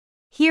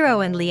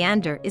Hero and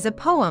Leander is a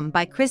poem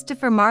by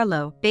Christopher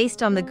Marlowe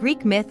based on the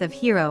Greek myth of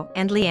Hero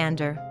and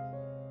Leander.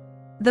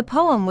 The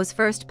poem was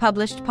first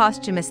published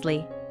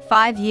posthumously,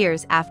 5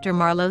 years after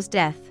Marlowe's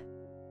death.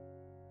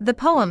 The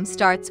poem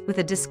starts with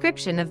a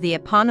description of the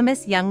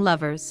eponymous young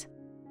lovers.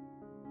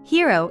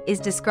 Hero is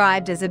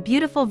described as a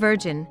beautiful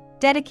virgin,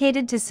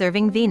 dedicated to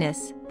serving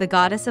Venus, the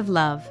goddess of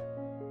love.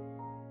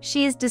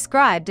 She is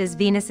described as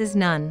Venus's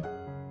nun.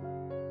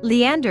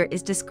 Leander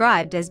is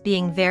described as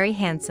being very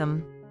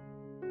handsome.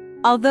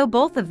 Although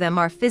both of them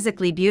are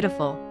physically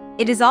beautiful,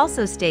 it is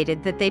also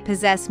stated that they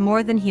possess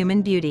more than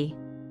human beauty.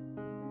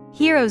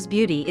 Hero's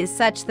beauty is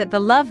such that the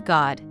love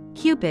god,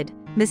 Cupid,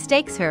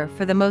 mistakes her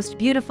for the most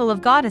beautiful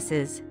of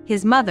goddesses,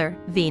 his mother,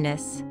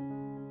 Venus.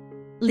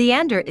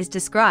 Leander is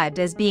described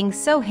as being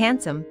so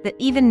handsome that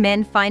even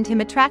men find him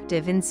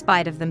attractive in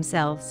spite of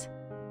themselves.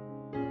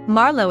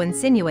 Marlowe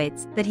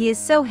insinuates that he is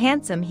so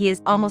handsome he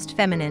is almost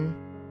feminine.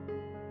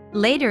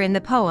 Later in the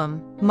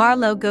poem,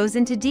 Marlowe goes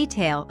into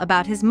detail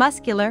about his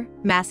muscular,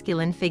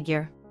 masculine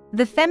figure.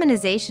 The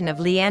feminization of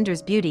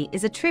Leander's beauty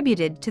is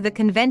attributed to the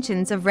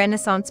conventions of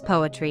Renaissance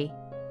poetry,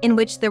 in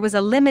which there was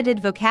a limited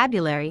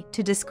vocabulary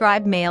to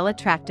describe male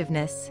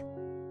attractiveness.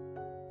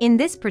 In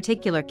this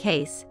particular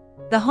case,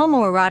 the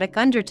homoerotic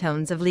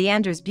undertones of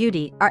Leander's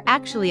beauty are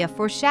actually a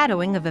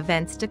foreshadowing of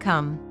events to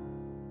come.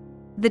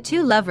 The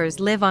two lovers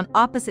live on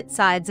opposite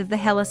sides of the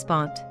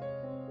Hellespont.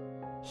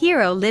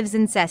 Hero lives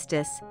in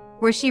Cestus,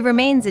 where she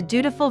remains a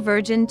dutiful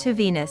virgin to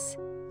Venus,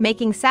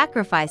 making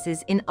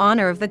sacrifices in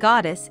honor of the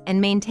goddess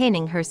and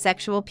maintaining her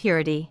sexual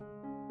purity.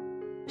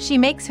 She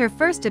makes her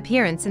first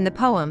appearance in the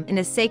poem in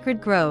a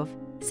sacred grove,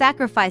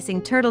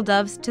 sacrificing turtle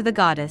doves to the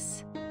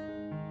goddess.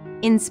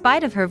 In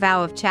spite of her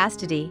vow of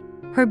chastity,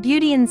 her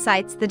beauty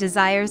incites the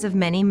desires of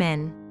many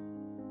men.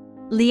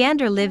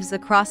 Leander lives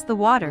across the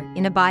water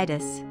in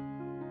Abydos.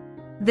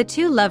 The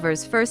two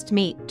lovers first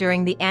meet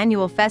during the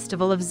annual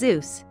festival of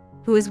Zeus,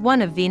 who is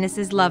one of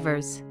Venus's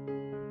lovers.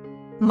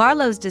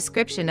 Marlowe's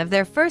description of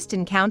their first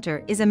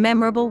encounter is a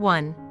memorable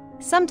one,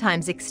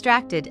 sometimes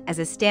extracted as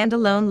a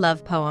standalone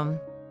love poem.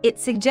 It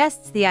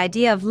suggests the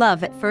idea of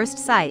love at first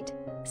sight,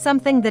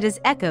 something that is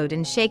echoed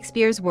in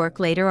Shakespeare's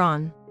work later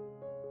on.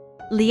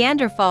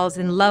 Leander falls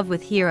in love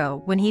with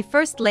Hero when he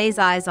first lays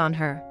eyes on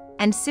her,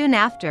 and soon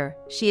after,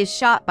 she is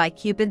shot by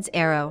Cupid's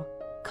arrow,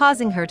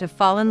 causing her to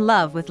fall in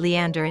love with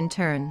Leander in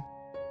turn.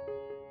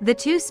 The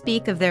two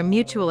speak of their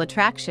mutual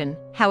attraction,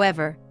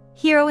 however.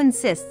 Hero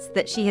insists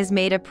that she has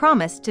made a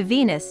promise to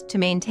Venus to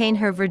maintain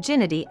her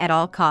virginity at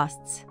all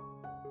costs.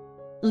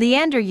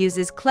 Leander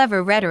uses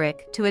clever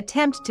rhetoric to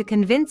attempt to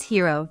convince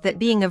Hero that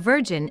being a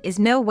virgin is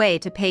no way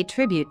to pay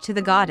tribute to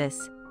the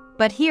goddess,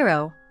 but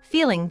Hero,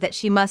 feeling that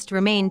she must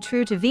remain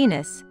true to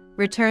Venus,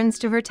 returns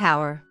to her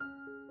tower.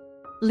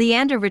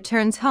 Leander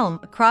returns home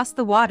across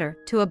the water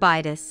to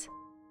Abydos.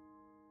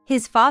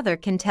 His father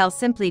can tell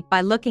simply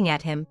by looking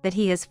at him that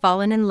he has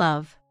fallen in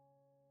love.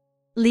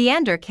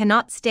 Leander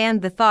cannot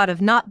stand the thought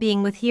of not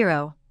being with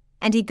Hero,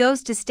 and he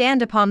goes to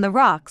stand upon the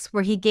rocks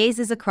where he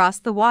gazes across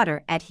the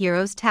water at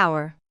Hero's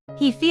tower.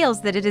 He feels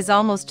that it is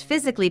almost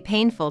physically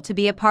painful to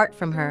be apart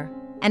from her,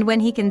 and when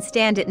he can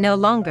stand it no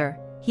longer,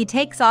 he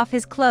takes off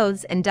his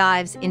clothes and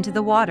dives into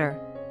the water,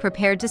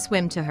 prepared to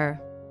swim to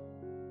her.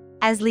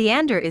 As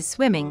Leander is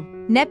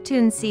swimming,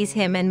 Neptune sees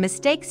him and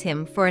mistakes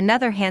him for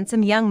another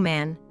handsome young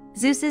man,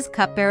 Zeus's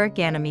cupbearer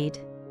Ganymede.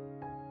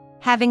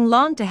 Having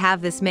longed to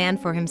have this man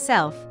for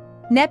himself,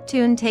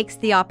 Neptune takes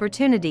the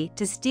opportunity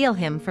to steal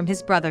him from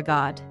his brother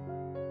god.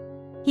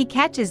 He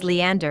catches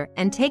Leander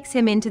and takes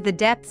him into the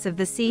depths of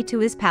the sea to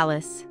his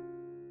palace.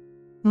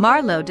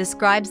 Marlowe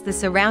describes the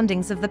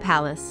surroundings of the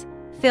palace,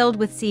 filled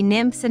with sea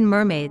nymphs and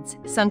mermaids,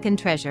 sunken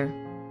treasure.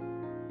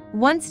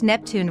 Once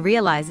Neptune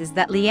realizes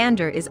that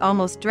Leander is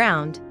almost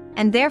drowned,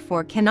 and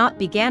therefore cannot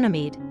be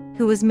Ganymede,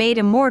 who was made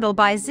immortal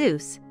by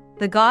Zeus,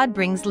 the god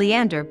brings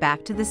Leander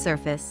back to the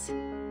surface.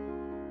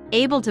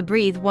 Able to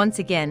breathe once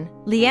again,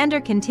 Leander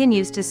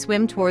continues to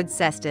swim towards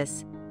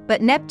Cestus, but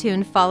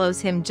Neptune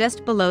follows him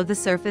just below the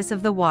surface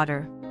of the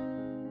water.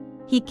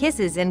 He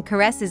kisses and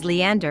caresses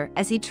Leander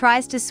as he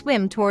tries to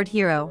swim toward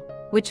Hero,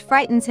 which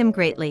frightens him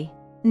greatly.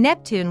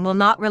 Neptune will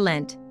not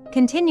relent,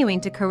 continuing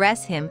to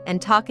caress him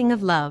and talking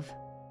of love.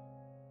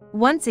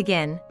 Once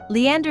again,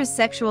 Leander's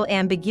sexual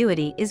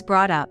ambiguity is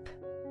brought up.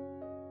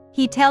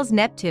 He tells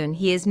Neptune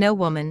he is no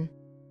woman.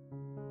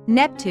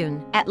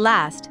 Neptune, at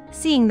last,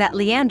 seeing that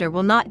Leander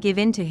will not give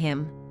in to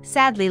him,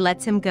 sadly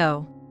lets him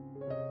go.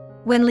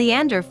 When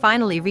Leander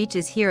finally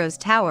reaches Hero's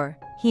tower,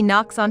 he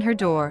knocks on her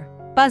door,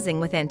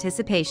 buzzing with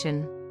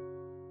anticipation.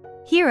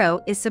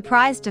 Hero is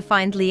surprised to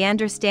find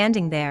Leander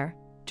standing there,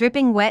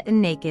 dripping wet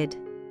and naked.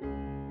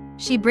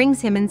 She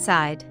brings him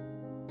inside.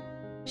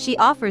 She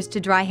offers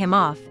to dry him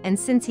off, and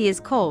since he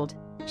is cold,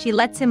 she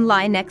lets him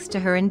lie next to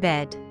her in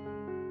bed.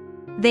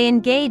 They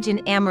engage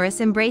in amorous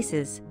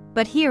embraces,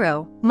 but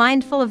Hero,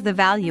 mindful of the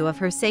value of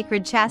her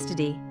sacred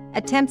chastity,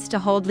 attempts to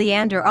hold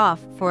Leander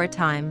off for a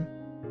time.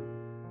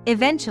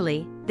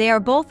 Eventually, they are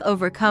both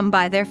overcome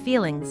by their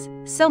feelings,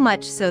 so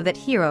much so that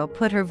Hero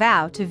put her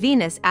vow to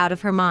Venus out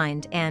of her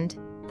mind and,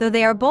 Though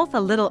they are both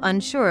a little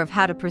unsure of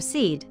how to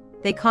proceed,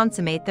 they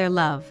consummate their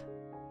love.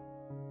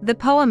 The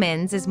poem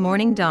ends as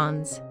morning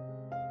dawns.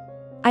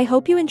 I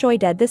hope you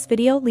enjoyed this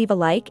video. Leave a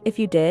like if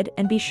you did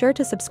and be sure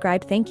to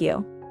subscribe. Thank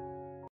you.